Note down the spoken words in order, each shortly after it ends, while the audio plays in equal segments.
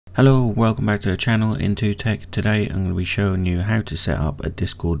Hello, welcome back to the channel Into Tech. Today I'm going to be showing you how to set up a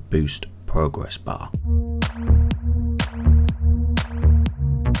Discord Boost progress bar.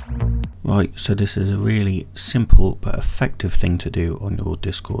 Right, so this is a really simple but effective thing to do on your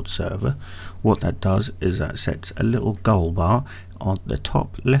Discord server. What that does is that sets a little goal bar on the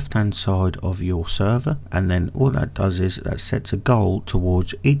top left hand side of your server, and then all that does is that sets a goal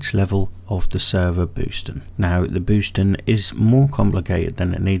towards each level of the server boosting. Now the boosting is more complicated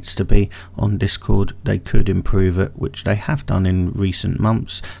than it needs to be on Discord. They could improve it, which they have done in recent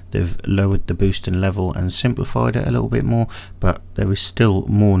months. They've lowered the boosting level and simplified it a little bit more, but there is still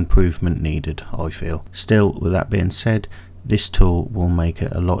more improvement needed, I feel. Still, with that being said, this tool will make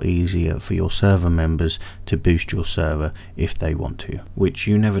it a lot easier for your server members to boost your server if they want to, which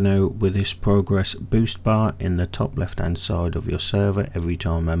you never know with this progress boost bar in the top left hand side of your server. Every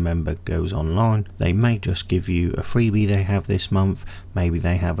time a member goes online, they may just give you a freebie they have this month. Maybe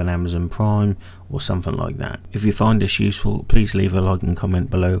they have an Amazon Prime or something like that. If you find this useful, please leave a like and comment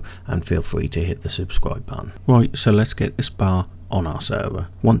below, and feel free to hit the subscribe button. Right, so let's get this bar on our server.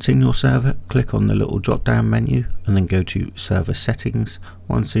 Once in your server, click on the little drop down menu and then go to server settings.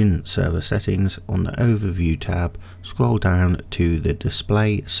 Once in server settings, on the overview tab, scroll down to the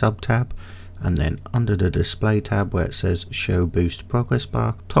display sub tab, and then under the display tab where it says show boost progress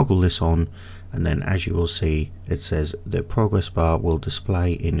bar, toggle this on, and then as you will see, it says the progress bar will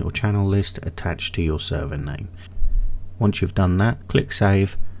display in your channel list attached to your server name. Once you've done that, click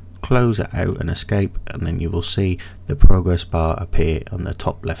save, close it out and escape, and then you will see the progress bar appear on the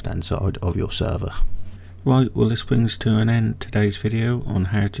top left hand side of your server. Right, well, this brings to an end today's video on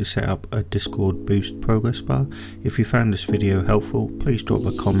how to set up a Discord Boost progress bar. If you found this video helpful, please drop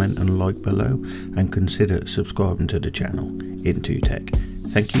a comment and like below, and consider subscribing to the channel Into Tech.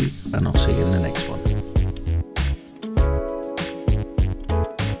 Thank you, and I'll see you in the next one.